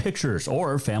senior pictures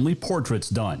or family portraits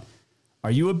done? Are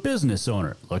you a business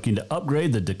owner looking to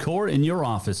upgrade the decor in your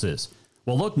offices?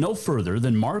 Well, look no further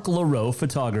than Mark LaRoe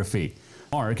Photography.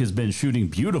 Mark has been shooting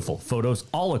beautiful photos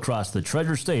all across the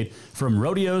Treasure State, from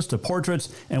rodeos to portraits,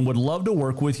 and would love to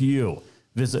work with you.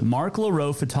 Visit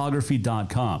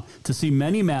marklaroephotography.com to see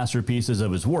many masterpieces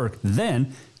of his work,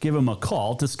 then give him a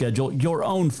call to schedule your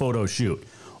own photo shoot.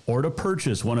 Or to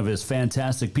purchase one of his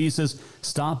fantastic pieces,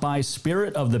 stop by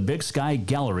Spirit of the Big Sky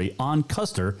Gallery on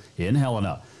Custer in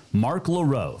Helena.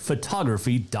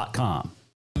 marklaroephotography.com.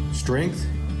 Strength,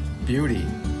 beauty,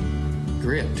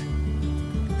 grit,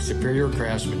 superior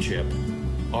craftsmanship.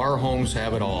 Our homes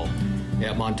have it all.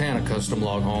 At Montana Custom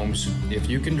Log Homes, if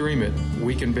you can dream it,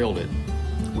 we can build it.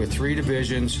 With 3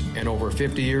 divisions and over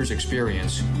 50 years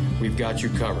experience, we've got you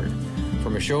covered.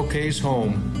 From a showcase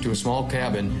home to a small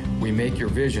cabin, we make your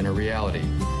vision a reality.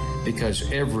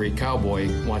 Because every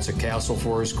cowboy wants a castle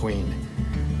for his queen.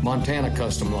 Montana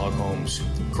Custom Log Homes,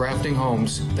 crafting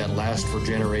homes that last for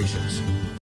generations.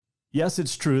 Yes,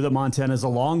 it's true that Montana is a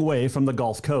long way from the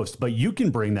Gulf Coast, but you can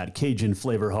bring that Cajun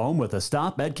flavor home with a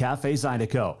stop at Cafe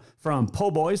Zydeco. From po'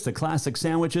 boys to classic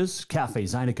sandwiches, Cafe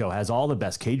Zydeco has all the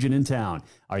best Cajun in town.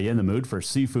 Are you in the mood for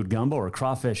seafood gumbo or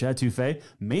crawfish etouffee?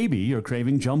 Maybe you're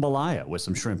craving jambalaya with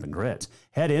some shrimp and grits.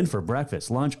 Head in for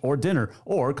breakfast, lunch, or dinner,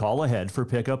 or call ahead for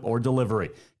pickup or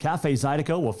delivery. Cafe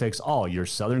Zydeco will fix all your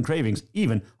southern cravings,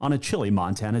 even on a chilly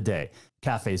Montana day.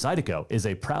 Cafe Zydeco is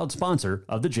a proud sponsor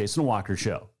of The Jason Walker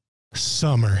Show.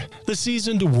 Summer, the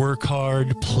season to work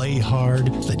hard, play hard.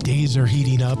 The days are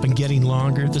heating up and getting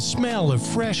longer. The smell of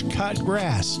fresh cut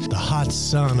grass, the hot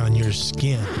sun on your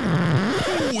skin.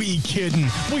 We kidding.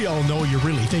 We all know you're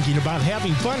really thinking about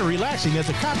having fun and relaxing at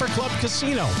the Copper Club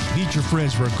Casino. Meet your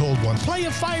friends for a cold one. Play a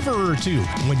 $5 or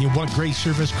 $2. When you want great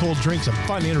service, cold drinks, and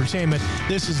fun entertainment,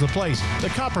 this is the place. The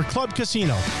Copper Club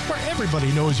Casino, where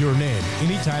everybody knows your name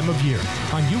any time of year.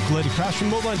 On Euclid across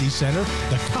from Molendi Center,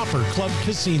 the Copper Club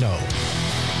Casino.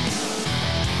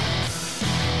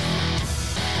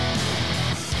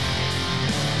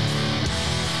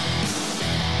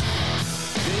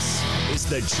 This is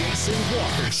the Jason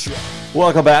Walker Show.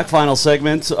 Welcome back. Final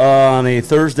segment on a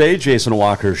Thursday. Jason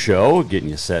Walker Show, getting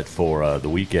you set for the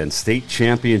weekend. State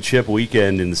championship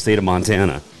weekend in the state of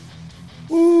Montana.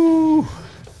 Woo!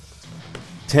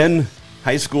 10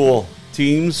 high school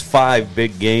teams, 5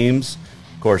 big games.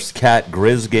 Of course,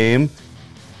 Cat-Griz game.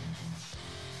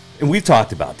 And we've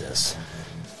talked about this.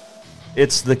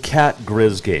 It's the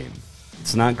Cat-Griz game.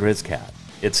 It's not Grizz Cat.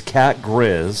 It's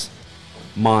Cat-Griz,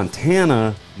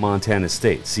 Montana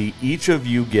State. See, each of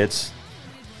you gets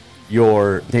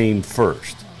your name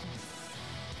first.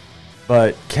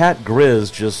 But Cat-Griz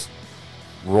just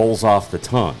rolls off the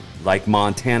tongue, like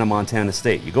Montana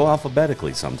State. You go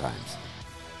alphabetically sometimes.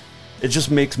 It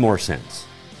just makes more sense.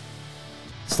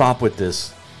 Stop with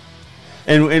this.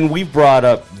 And we've brought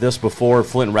up this before.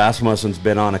 Flint Rasmussen's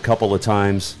been on a couple of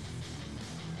times.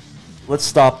 Let's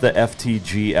stop the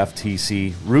FTG,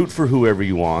 FTC. Root for whoever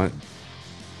you want.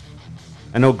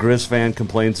 I know Grizz fan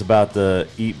complains about the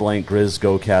Eat Blank Grizz,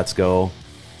 Go Cats Go.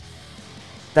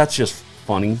 That's just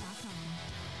funny.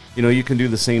 You know, you can do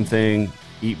the same thing.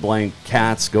 Eat Blank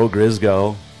Cats, Go Grizz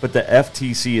Go. But the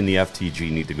FTC and the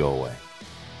FTG need to go away.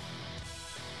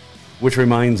 Which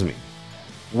reminds me,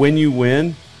 when you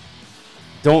win,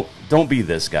 don't be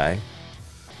this guy.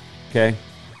 Okay?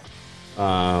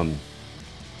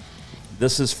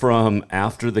 This is from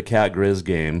after the Cat-Griz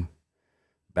game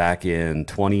back in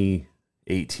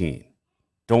 2018.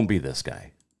 Don't be this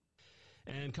guy.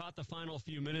 and caught the final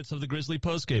few minutes of the Grizzly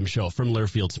postgame show from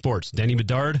Learfield Sports. Denny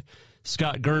Bedard,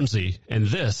 Scott Guernsey, and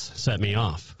this set me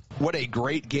off. What a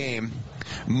great game,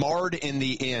 marred in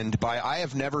the end by, I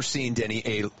have never seen, Denny,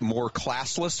 a more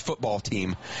classless football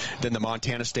team than the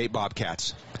Montana State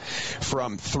Bobcats.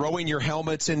 From throwing your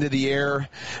helmets into the air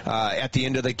at the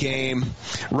end of the game,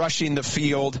 rushing the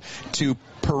field, to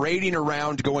parading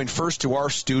around, going first to our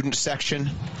student section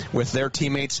with their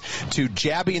teammates, to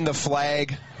jabbing the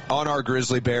flag on our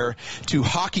grizzly bear, to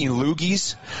hawking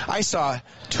loogies. I saw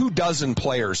 24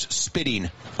 players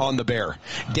spitting on the bear,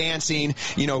 dancing,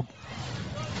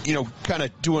 kind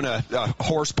of doing a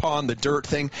horse paw on the dirt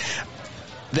thing.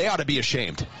 They ought to be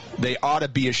ashamed. They ought to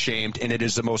be ashamed, and it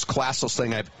is the most classless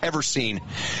thing I've ever seen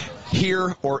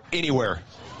here or anywhere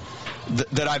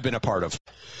that I've been a part of.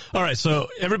 All right, so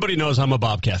everybody knows I'm a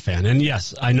Bobcat fan, and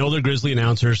yes, I know they're Grizzly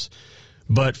announcers,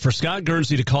 but for Scott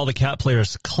Guernsey to call the Cat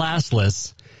players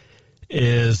classless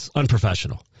is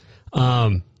unprofessional.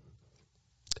 And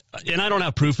I don't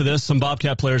have proof of this. Some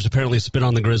Bobcat players apparently spit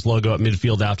on the Grizz logo at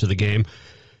midfield after the game.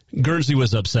 Guernsey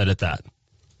was upset at that.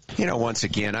 Once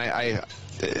again,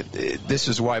 this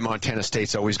is why Montana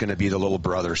State's always going to be the little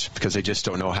brothers, because they just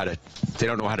don't know how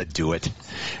to do it.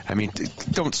 I mean,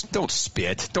 don't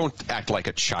spit. Don't act like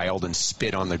a child and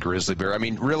spit on the grizzly bear. I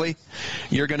mean, really?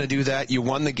 You're going to do that? You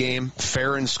won the game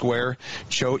fair and square.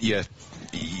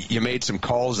 You made some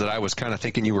calls that I was kind of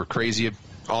thinking you were crazy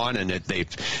on, and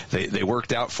they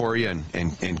worked out for you,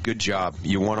 and good job.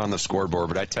 You won on the scoreboard.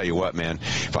 But I tell you what, man,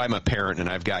 if I'm a parent and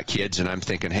I've got kids and I'm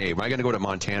thinking, hey, am I going to go to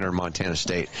Montana or Montana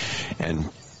State?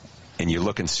 And you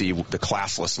look and see the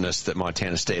classlessness that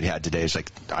Montana State had today. It's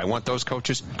like, I want those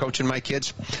coaches coaching my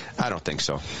kids? I don't think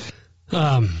so.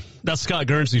 That's Scott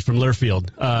Guernsey from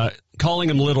Learfield. Calling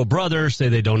them little brothers, say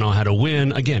they don't know how to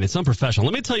win. Again, it's unprofessional.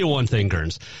 Let me tell you one thing,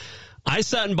 Guerns. I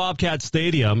sat in Bobcat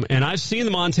Stadium, and I've seen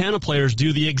the Montana players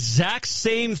do the exact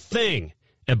same thing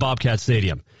at Bobcat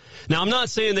Stadium. Now, I'm not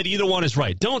saying that either one is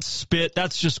right. Don't spit.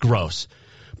 That's just gross.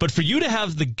 But for you to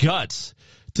have the guts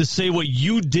to say what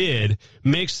you did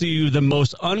makes you the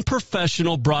most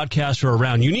unprofessional broadcaster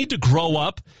around. You need to grow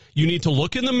up. You need to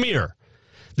look in the mirror.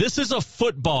 This is a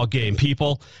football game,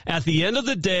 people. At the end of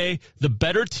the day, the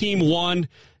better team won.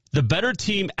 The better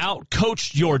team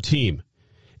out-coached your team.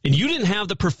 And you didn't have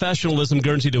the professionalism,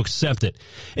 Guernsey, to accept it.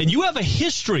 And you have a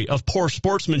history of poor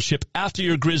sportsmanship after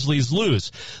your Grizzlies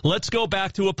lose. Let's go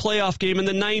back to a playoff game in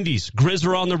the 90s. Grizz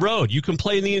are on the road. You can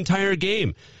play the entire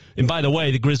game. And by the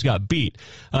way, the Grizz got beat.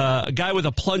 A guy with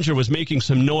a plunger was making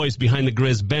some noise behind the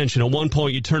Grizz bench, and at one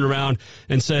point you turn around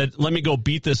and said, let me go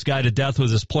beat this guy to death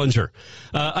with his plunger.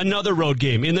 Another road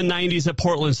game in the 90s at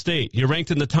Portland State. You're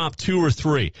ranked in the top 2 or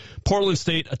 3. Portland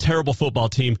State, a terrible football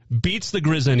team, beats the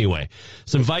Grizz anyway.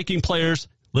 Some Viking players,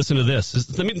 listen to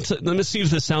this. Let me see if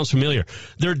this sounds familiar.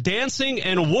 They're dancing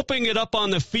and whooping it up on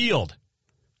the field.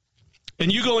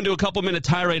 And you go into a couple-minute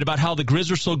tirade about how the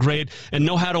Grizz are so great and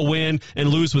know how to win and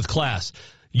lose with class.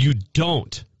 You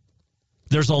don't.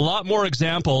 There's a lot more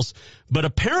examples, but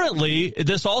apparently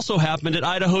this also happened at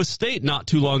Idaho State not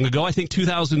too long ago, I think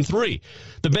 2003.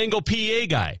 The Bengal PA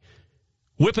guy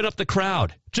whipping up the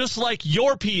crowd, just like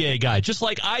your PA guy, just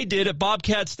like I did at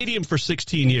Bobcat Stadium for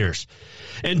 16 years.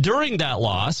 And during that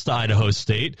loss to Idaho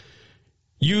State,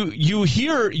 you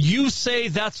say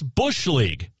that's Bush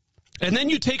League. And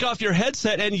then you take off your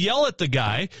headset and yell at the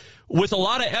guy with a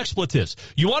lot of expletives.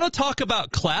 You want to talk about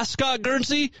class, Scott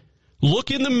Guernsey? Look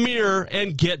in the mirror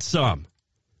and get some.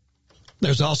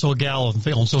 There's also a gal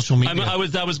on social media. I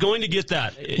was going to get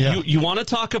that. Yeah. You want to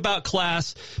talk about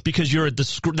class because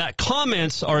that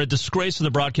comments are a disgrace to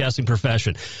the broadcasting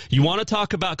profession. You want to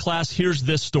talk about class? Here's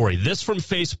this story. This from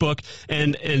Facebook,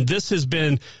 and this has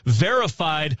been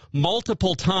verified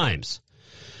multiple times.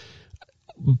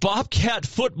 Bobcat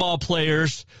football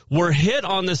players were hit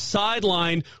on the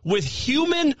sideline with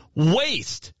human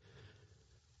waste.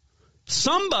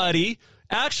 Somebody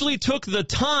actually took the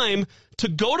time to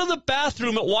go to the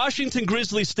bathroom at Washington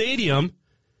Grizzly Stadium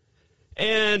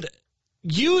and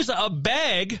use a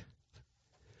bag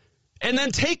and then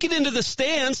take it into the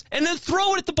stands and then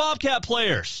throw it at the Bobcat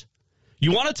players.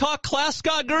 You want to talk class,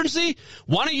 Scott Guernsey?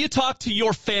 Why don't you talk to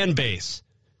your fan base?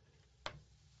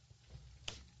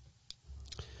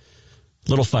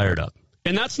 Little fired up.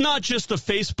 And that's not just a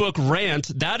Facebook rant.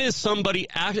 That is somebody.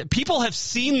 People have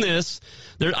seen this.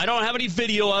 I don't have any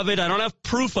video of it. I don't have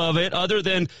proof of it other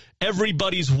than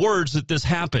everybody's words that this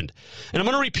happened. And I'm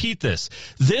going to repeat this.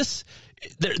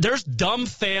 There's dumb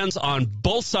fans on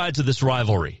both sides of this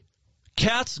rivalry.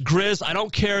 Cats, Grizz, I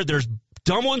don't care. There's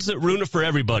Dumb ones that ruin it for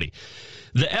everybody.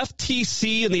 The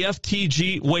FTC and the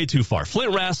FTG, way too far.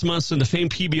 Flint Rasmussen, the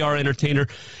famed PBR entertainer,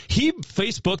 he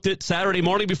Facebooked it Saturday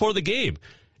morning before the game.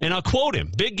 And I'll quote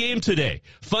him, "Big game today.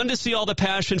 Fun to see all the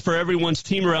passion for everyone's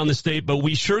team around the state, but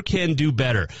we sure can do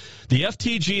better. The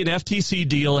FTG and FTC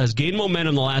deal has gained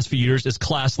momentum the last few years. It's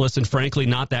classless and frankly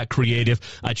not that creative.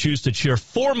 I choose to cheer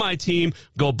for my team.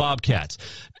 Go Bobcats."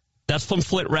 That's from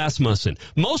Flint Rasmussen.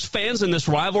 Most fans in this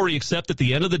rivalry accept at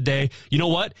the end of the day, you know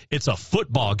what? It's a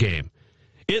football game.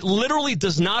 It literally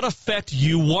does not affect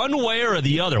you one way or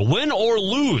the other, win or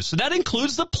lose. That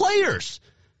includes the players.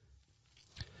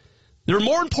 There are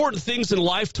more important things in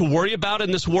life to worry about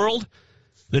in this world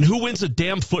than who wins a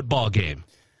damn football game.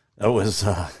 That was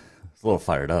a little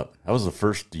fired up. That was the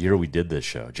first year we did this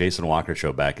show, Jason Walker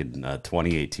Show, back in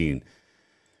 2018.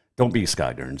 Don't be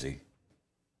Scott Guernsey.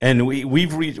 And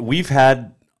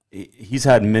he's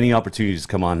had many opportunities to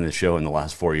come on the show in the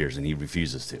last 4 years, and he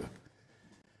refuses to.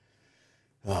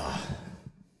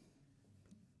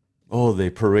 Oh, they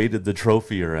paraded the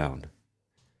trophy around.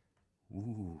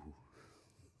 Ooh.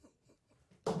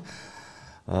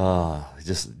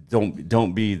 Just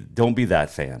don't be that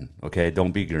fan, okay?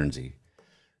 Don't be Guernsey.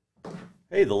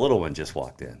 Hey, the little one just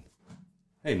walked in.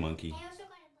 Hey, monkey. I also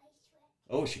got a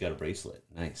bracelet. Oh, she got a bracelet.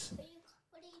 Nice. What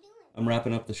are you doing? I'm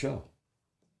wrapping up the show.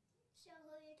 So who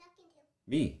are you talking to?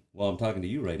 Me. Well, I'm talking to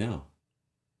you right now.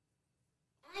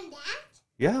 On that?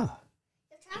 Yeah.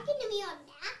 You're talking to me on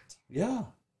that? Yeah.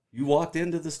 You walked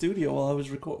into the studio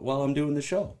while I'm doing the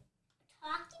show.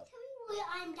 Talking to me while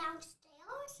I'm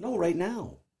downstairs? No, right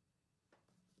now.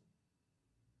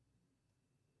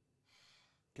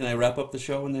 Can I wrap up the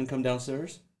show and then come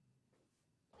downstairs?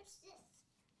 What's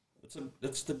this?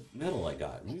 It's the medal I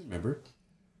got. You remember?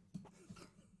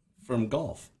 From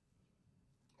golf.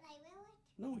 Can I wear it?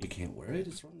 No, you can't wear it.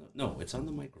 It's on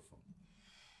the microphone.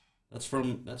 That's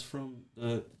from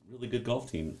the really good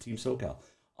golf team, Team SoCal.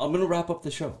 I'm gonna wrap up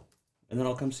the show, and then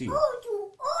I'll come see you.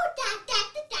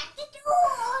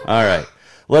 All right,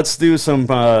 let's do some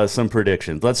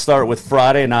predictions. Let's start with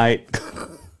Friday night.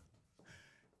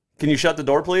 Can you shut the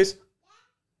door, please?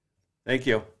 Thank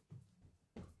you.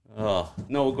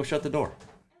 No, go shut the door.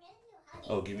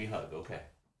 Oh, give me a hug. Okay.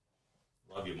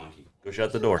 Love you, monkey. Go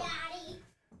shut the door. Daddy.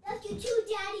 Love you too,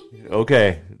 Daddy.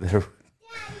 Okay. Daddy too.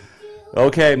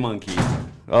 Okay, monkey.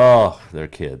 Oh, they're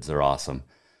kids. They're awesome.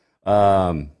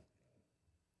 That's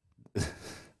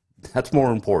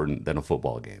more important than a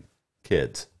football game.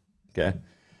 Kids. Okay?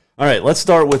 All right, let's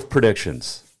start with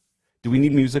predictions. Do we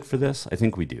need music for this? I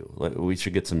think we do. We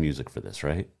should get some music for this,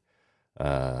 right?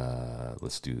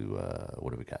 Let's do,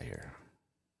 what do we got here?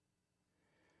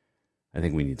 I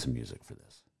think we need some music for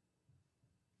this.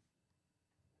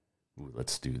 Ooh,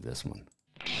 let's do this one.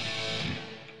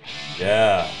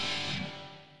 Yeah.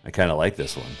 I kind of like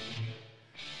this one.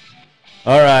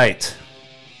 All right.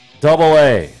 Double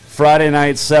A. Friday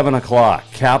night, 7 o'clock.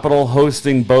 Capital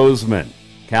hosting Bozeman.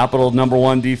 Capital number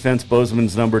 1 defense,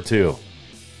 Bozeman's number 2.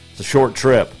 It's a short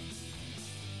trip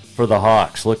for the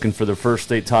Hawks, looking for their first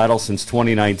state title since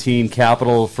 2019.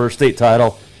 Capital, first state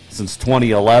title since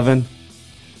 2011.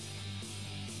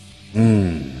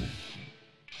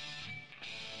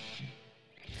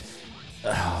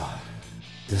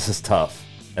 This is tough.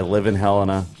 I live in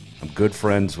Helena. I'm good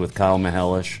friends with Kyle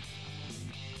Mihelish.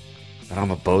 But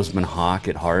I'm a Bozeman Hawk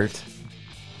at heart.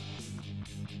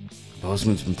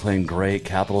 Bozeman's been playing great.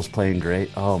 Capital's playing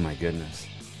great. Oh, my goodness.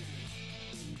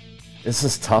 This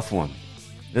is a tough one.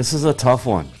 This is a tough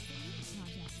one.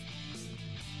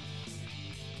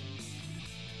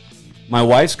 My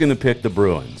wife's going to pick the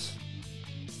Bruins.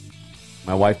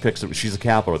 My wife picks them. She's a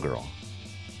Capital girl.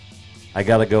 I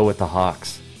got to go with the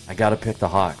Hawks. I got to pick the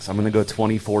Hawks. I'm going to go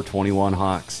 24-21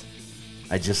 Hawks.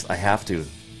 I have to.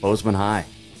 Bozeman High.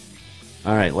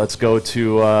 All right, let's go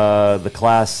to the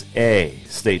Class A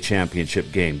state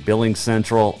championship game. Billings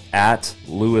Central at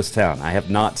Lewistown. I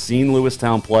have not seen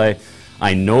Lewistown play.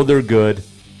 I know they're good.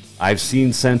 I've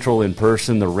seen Central in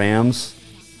person. The Rams,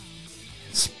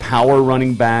 power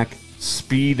running back,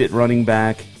 speed at running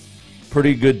back,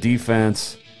 pretty good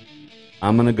defense.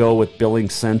 I'm going to go with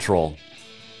Billings Central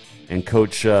and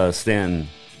Coach Stanton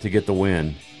to get the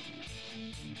win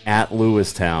at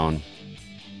Lewistown.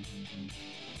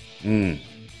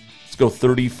 Let's go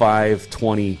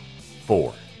 35-24.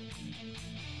 How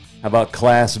about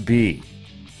Class B?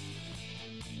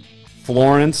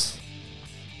 Florence,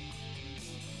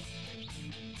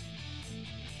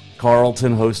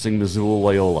 Carleton hosting Missoula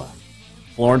Loyola.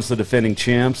 Florence, the defending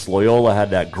champs. Loyola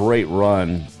had that great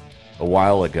run a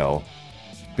while ago.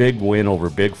 Big win over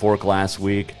Big Fork last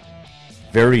week.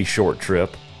 Very short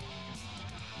trip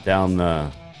down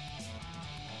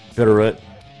Confederate.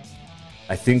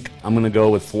 I think I'm going to go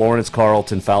with Florence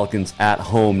Carlton Falcons at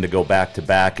home to go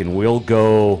back-to-back, and we'll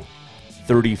go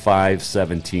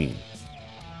 35-17.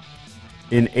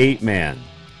 In 8-man,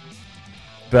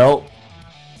 Belt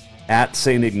at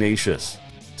St. Ignatius.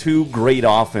 Two great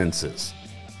offenses.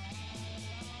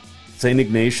 St.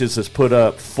 Ignatius has put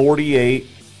up 48,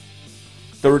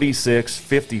 36,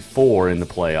 54 in the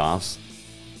playoffs.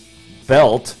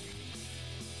 Belt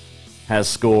has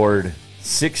scored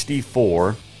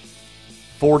 64,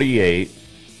 48,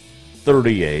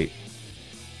 38.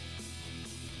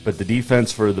 But the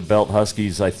defense for the Belt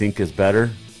Huskies, I think, is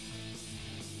better.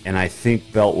 And I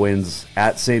think Belt wins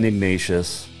at St.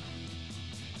 Ignatius.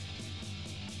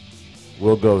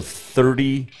 We'll go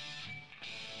 34-17.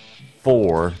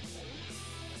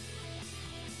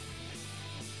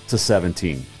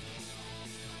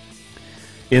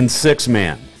 In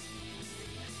 6-man,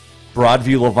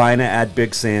 Broadview Lavina at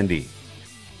Big Sandy.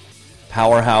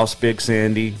 Powerhouse Big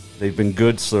Sandy. They've been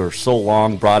good for so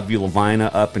long. Broadview Lavina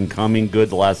up and coming, good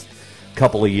the last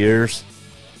couple of years.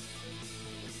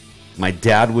 My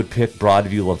dad would pick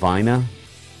Broadview Lavina.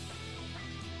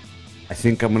 I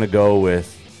think I'm going to go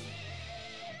with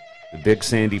the Big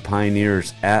Sandy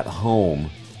Pioneers at home.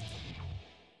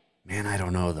 Man, I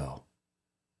don't know, though.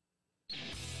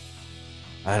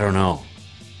 I don't know.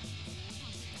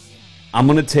 I'm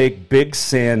going to take Big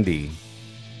Sandy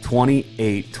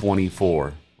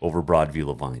 28-24 over Broadview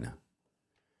Lavina.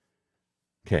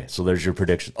 Okay, so there's your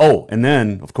prediction. Oh, and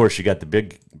then, of course, you got the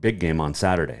big game on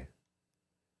Saturday.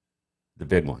 The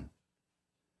big one.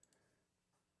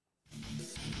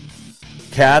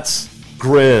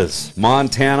 Cat-Griz,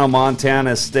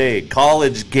 Montana State.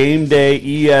 College game day,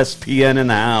 ESPN in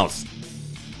the house.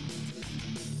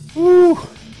 Woo.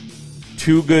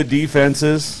 Two good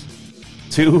defenses.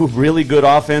 Two really good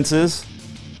offenses.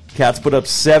 Cats put up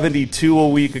 72 a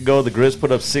week ago. The Grizz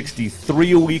put up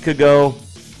 63 a week ago.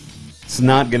 It's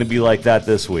not going to be like that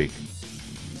this week.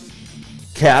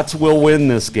 Cats will win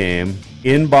this game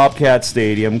in Bobcat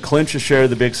Stadium, clinch a share of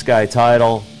the Big Sky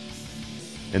title,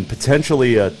 and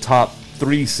potentially a top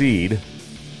 3 seed.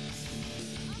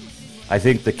 I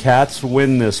think the Cats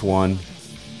win this one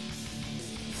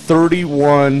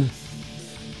 31-21.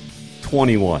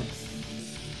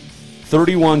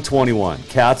 31-21.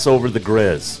 Cats over the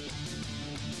Grizz.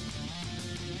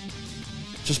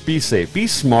 Just be safe. Be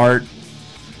smart.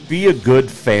 Be a good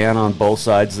fan on both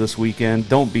sides this weekend.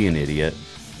 Don't be an idiot.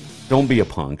 Don't be a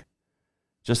punk.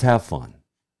 Just have fun.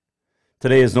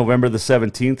 Today is November the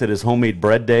 17th. It is Homemade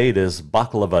Bread Day. It is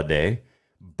Baklava Day,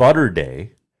 Butter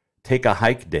Day, Take a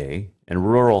Hike Day, and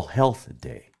Rural Health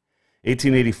Day.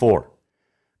 1884.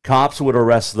 Cops would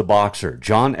arrest the boxer,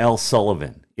 John L.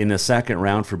 Sullivan, in the second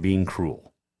round for being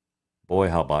cruel. Boy,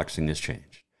 how boxing has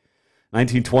changed.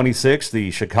 1926,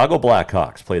 the Chicago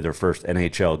Blackhawks played their first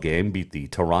NHL game, beat the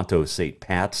Toronto St.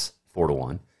 Pats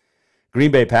 4-1.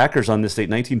 Green Bay Packers on this date,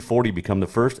 1940, become the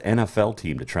first NFL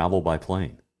team to travel by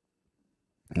plane.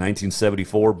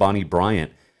 1974, Bonnie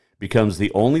Bryant becomes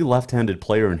the only left-handed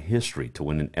player in history to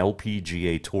win an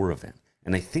LPGA Tour event,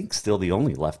 and I think still the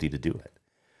only lefty to do it.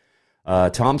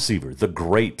 Tom Seaver, the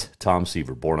great Tom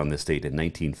Seaver, born on this date in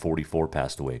 1944,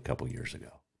 passed away a couple years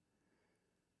ago.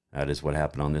 That is what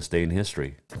happened on this day in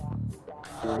history.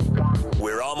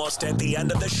 We're almost at the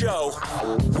end of the show.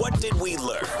 What did we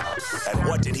learn? And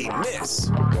what did he miss?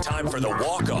 Time for the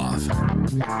walk-off.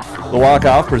 The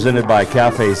walk-off presented by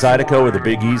Cafe Zydeco, where the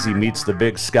Big Easy meets the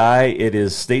Big Sky. It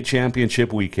is state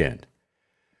championship weekend.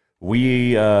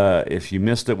 We, if you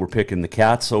missed it, we're picking the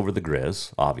Cats over the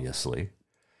Grizz, obviously.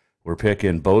 We're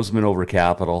picking Bozeman over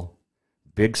Capital,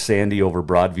 Big Sandy over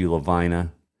Broadview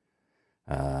Lavina,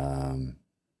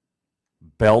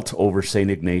 Belt over St.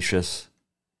 Ignatius,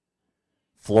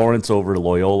 Florence over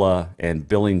Loyola, and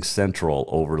Billings Central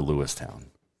over Lewistown.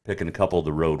 Picking a couple of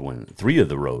the road win, 3 of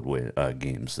the road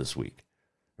games this week,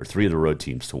 or 3 of the road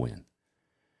teams to win.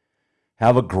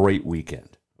 Have a great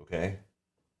weekend, okay?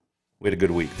 We had a good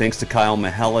week. Thanks to Kyle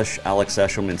Mahelish, Alex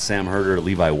Eshelman, Sam Herder,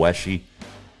 Levi Wesche.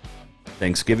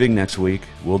 Thanksgiving next week.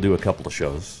 We'll do a couple of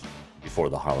shows before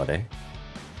the holiday.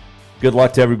 Good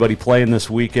luck to everybody playing this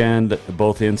weekend,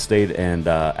 both in-state and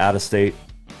out-of-state.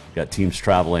 Got teams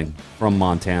traveling from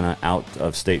Montana out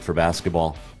of state for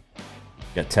basketball.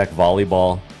 Got Tech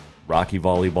Volleyball, Rocky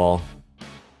Volleyball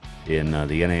in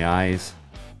the NAIs.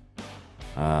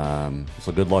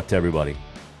 So good luck to everybody.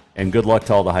 And good luck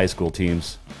to all the high school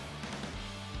teams.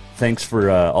 Thanks for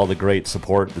all the great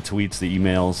support, the tweets, the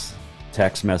emails,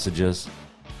 text messages.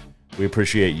 We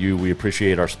appreciate you. We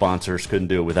appreciate our sponsors. Couldn't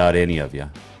do it without any of you.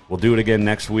 We'll do it again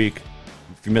next week.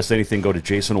 If you missed anything, go to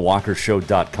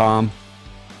jasonwalkershow.com.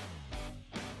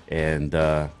 And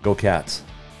go Cats.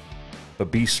 But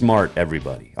be smart,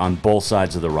 everybody, on both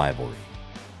sides of the rivalry.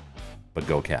 But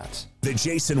go Cats. The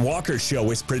Jason Walker Show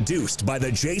is produced by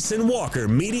the Jason Walker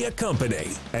Media Company.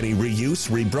 Any reuse,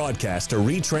 rebroadcast, or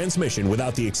retransmission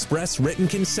without the express written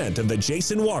consent of the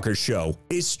Jason Walker Show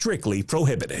is strictly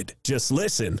prohibited. Just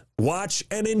listen, watch,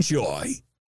 and enjoy.